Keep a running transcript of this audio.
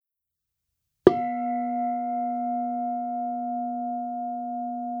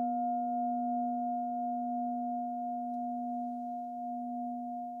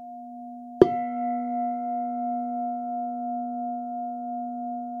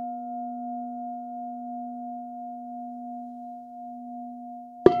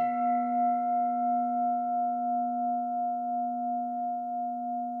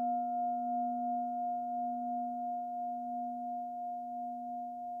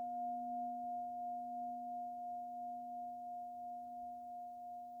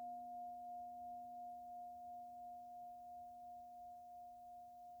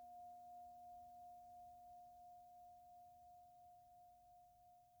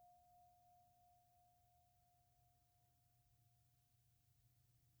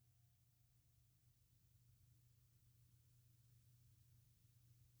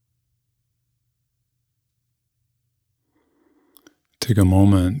take a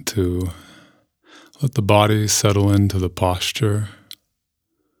moment to let the body settle into the posture.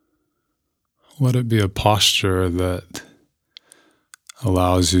 Let it be a posture that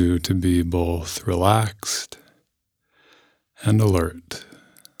allows you to be both relaxed and alert.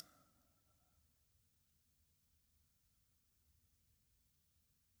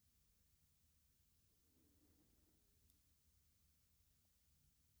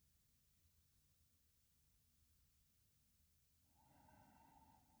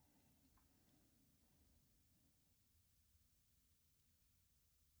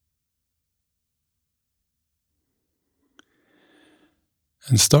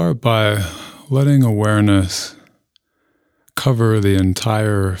 And start by letting awareness cover the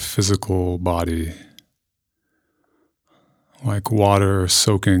entire physical body, like water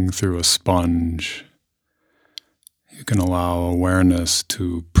soaking through a sponge. You can allow awareness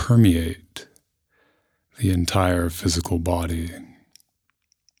to permeate the entire physical body.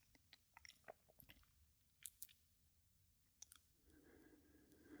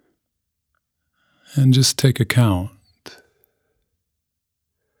 And just take account.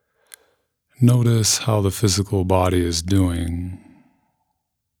 Notice how the physical body is doing.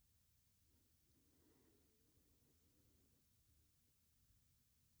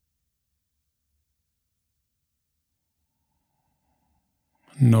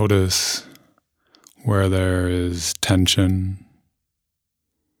 Notice where there is tension,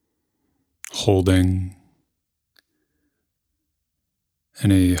 holding,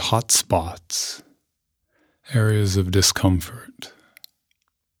 any hot spots, areas of discomfort.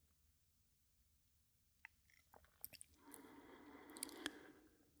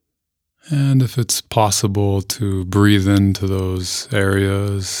 And if it's possible to breathe into those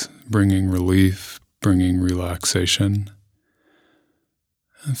areas, bringing relief, bringing relaxation,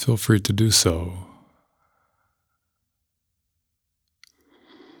 and feel free to do so.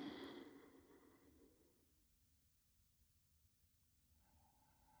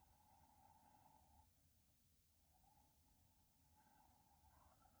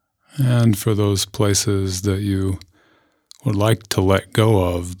 And for those places that you would like to let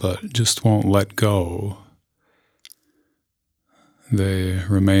go of, but just won't let go, they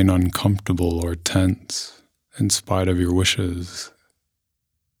remain uncomfortable or tense in spite of your wishes.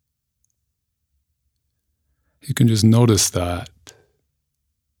 You can just notice that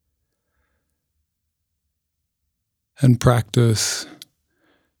and practice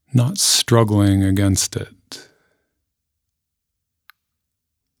not struggling against it.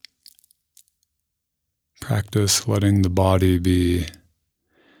 Practice letting the body be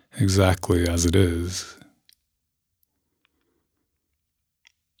exactly as it is.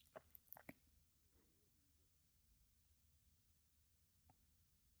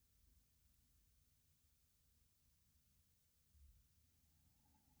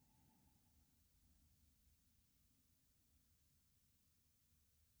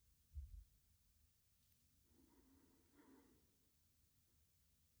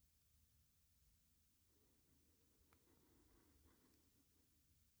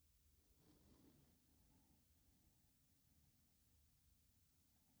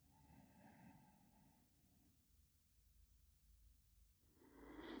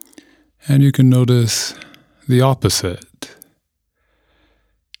 And you can notice the opposite.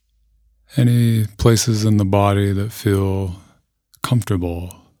 Any places in the body that feel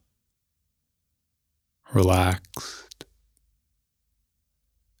comfortable, relaxed,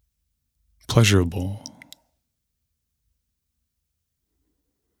 pleasurable.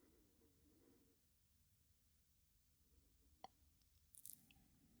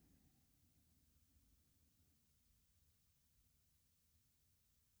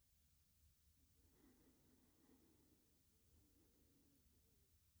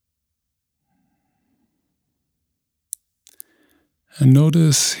 And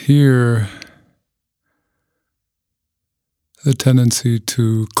notice here the tendency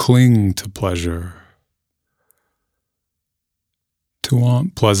to cling to pleasure, to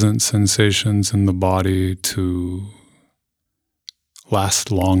want pleasant sensations in the body to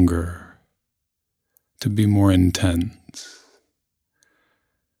last longer, to be more intense,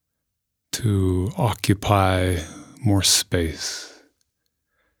 to occupy more space,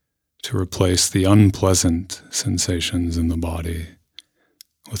 to replace the unpleasant sensations in the body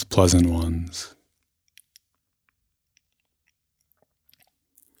with pleasant ones.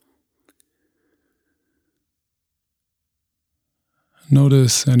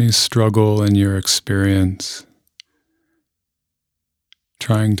 Notice any struggle in your experience,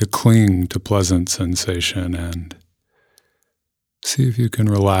 trying to cling to pleasant sensation, and see if you can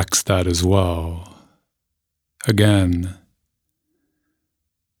relax that as well. Again,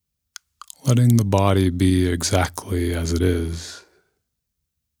 letting the body be exactly as it is.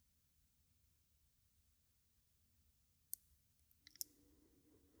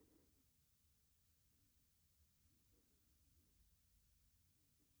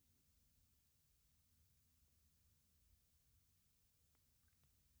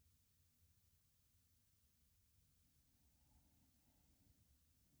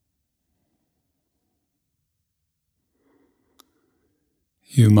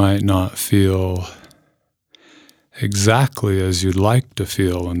 You might not feel exactly as you'd like to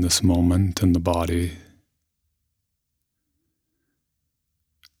feel in this moment in the body,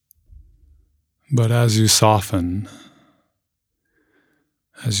 but as you soften,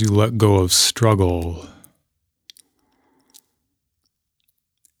 as you let go of struggle,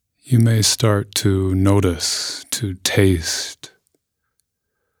 you may start to notice, to taste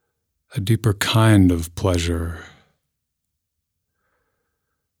a deeper kind of pleasure,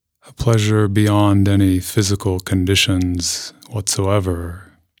 a pleasure beyond any physical conditions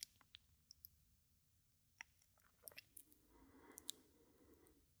whatsoever.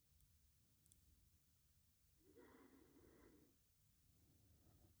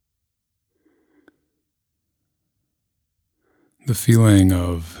 The feeling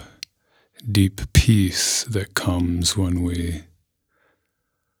of deep peace that comes when we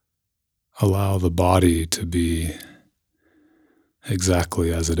allow the body to be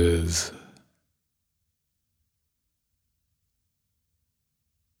exactly as it is.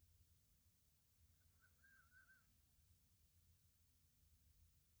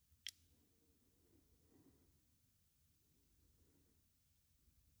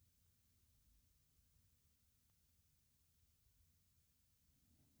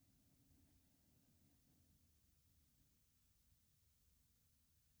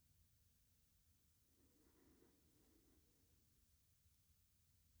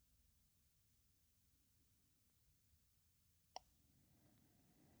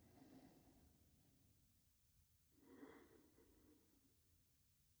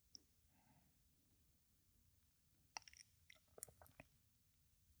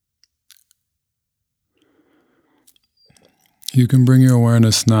 You can bring your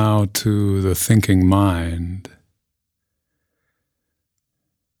awareness now to the thinking mind,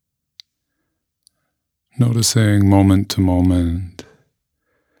 noticing moment to moment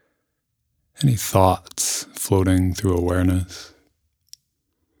any thoughts floating through awareness.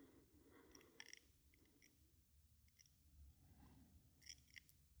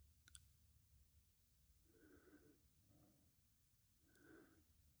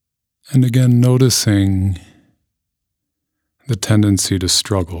 And again, noticing the tendency to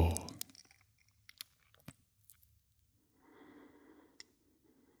struggle.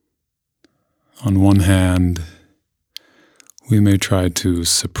 On one hand, we may try to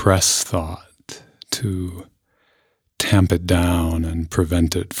suppress thought, to tamp it down and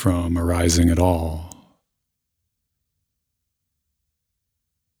prevent it from arising at all.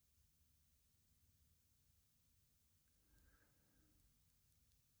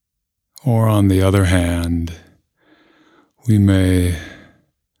 Or on the other hand, we may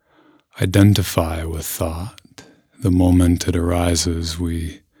identify with thought. The moment it arises,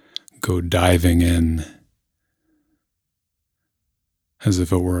 we go diving in as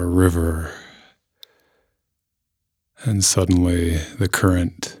if it were a river, and suddenly the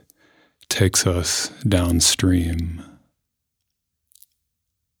current takes us downstream.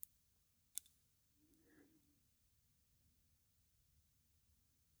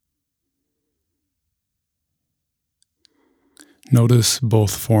 Notice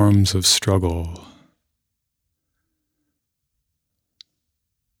both forms of struggle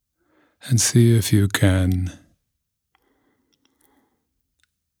and see if you can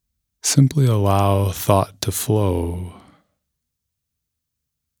simply allow thought to flow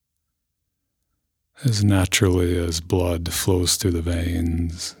as naturally as blood flows through the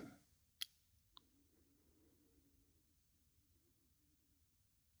veins.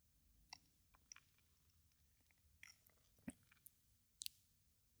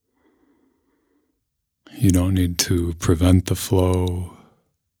 You don't need to prevent the flow,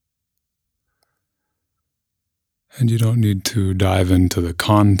 and you don't need to dive into the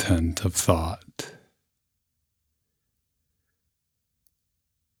content of thought.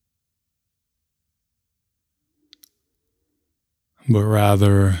 But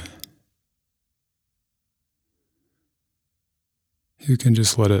rather, you can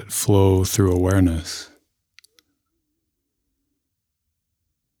just let it flow through awareness.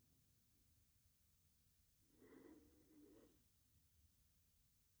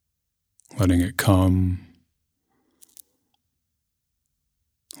 Letting it come,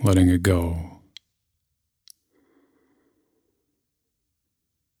 letting it go.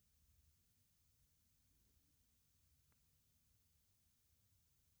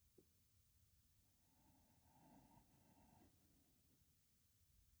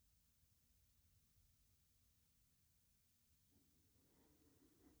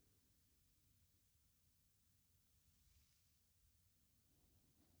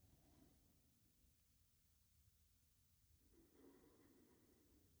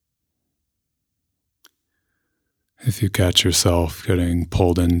 If you catch yourself getting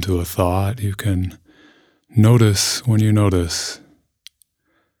pulled into a thought, you can notice when you notice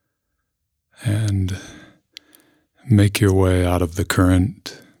and make your way out of the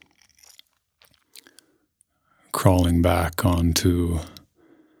current, crawling back onto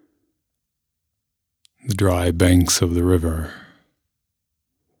the dry banks of the river,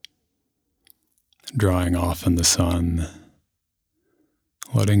 drying off in the sun,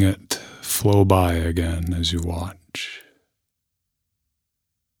 letting it flow by again as you watch.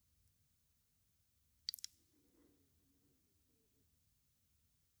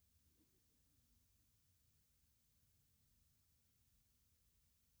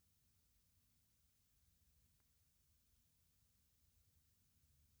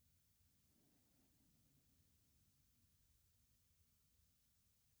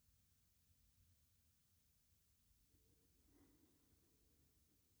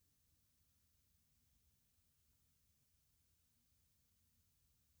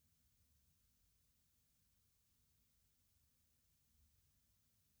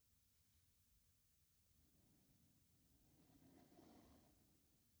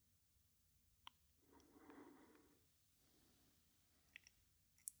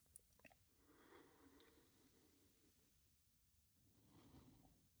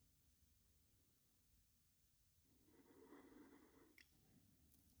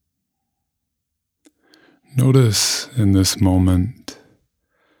 Notice in this moment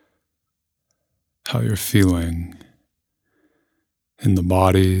how you're feeling in the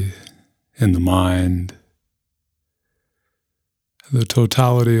body, in the mind, the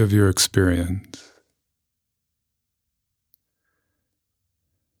totality of your experience.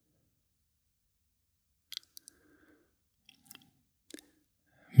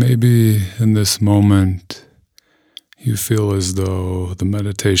 Maybe in this moment you feel as though the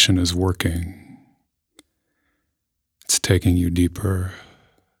meditation is working. It's taking you deeper.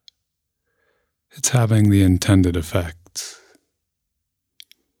 It's having the intended effects.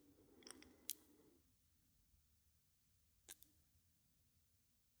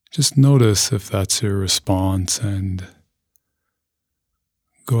 Just notice if that's your response and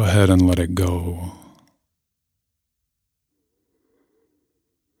go ahead and let it go.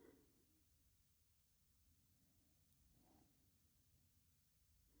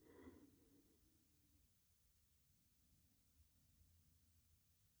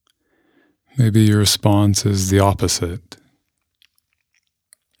 Maybe your response is the opposite.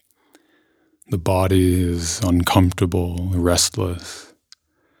 The body is uncomfortable, restless.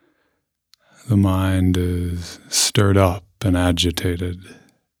 The mind is stirred up and agitated.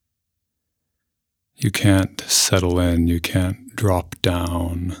 You can't settle in, you can't drop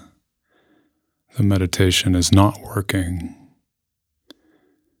down. The meditation is not working.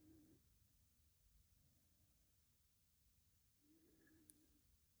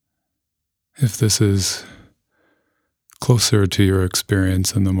 If this is closer to your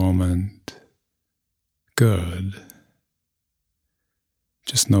experience in the moment, good.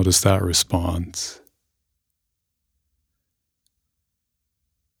 Just notice that response.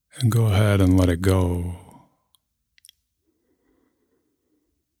 And go ahead and let it go.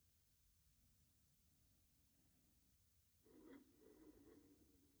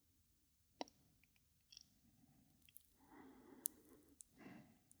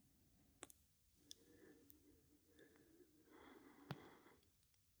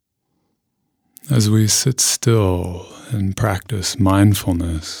 As we sit still and practice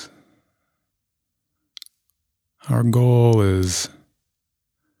mindfulness, our goal is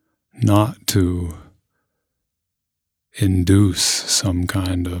not to induce some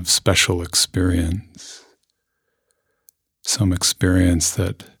kind of special experience, some experience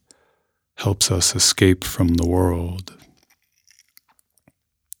that helps us escape from the world.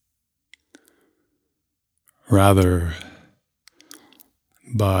 Rather,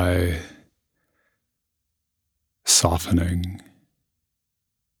 by softening,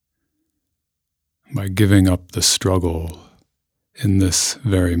 by giving up the struggle in this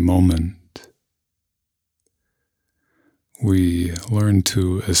very moment, we learn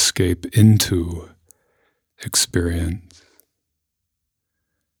to escape into experience,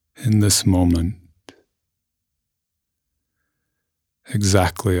 in this moment,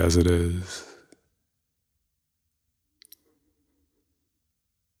 exactly as it is.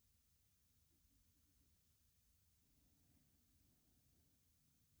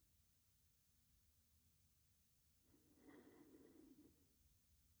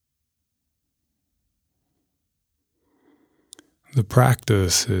 The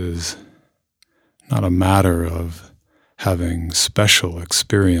practice is not a matter of having special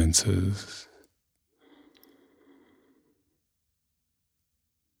experiences,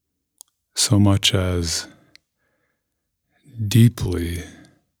 so much as deeply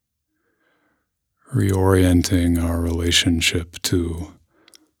reorienting our relationship to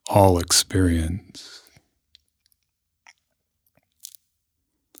all experience.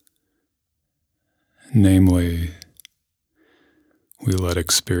 Namely, we let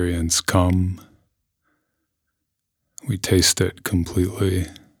experience come, we taste it completely,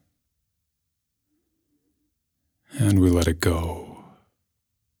 and we let it go.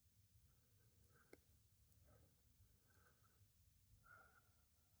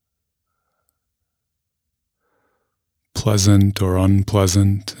 Pleasant or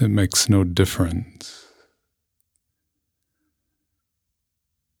unpleasant, it makes no difference.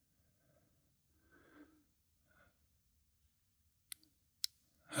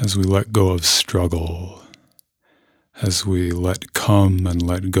 As we let go of struggle, as we let come and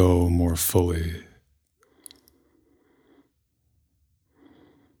let go more fully,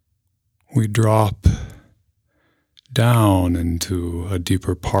 we drop down into a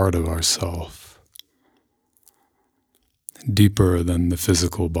deeper part of ourself, deeper than the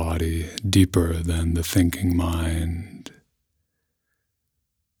physical body, deeper than the thinking mind.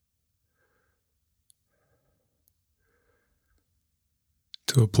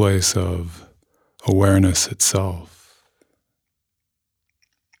 To a place of awareness itself,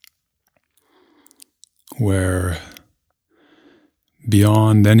 where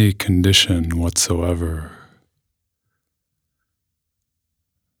beyond any condition whatsoever,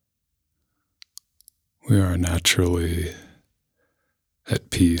 we are naturally at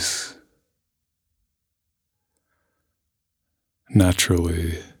peace,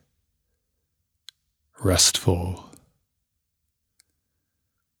 naturally restful,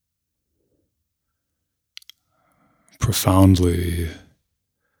 profoundly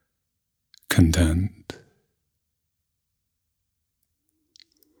content.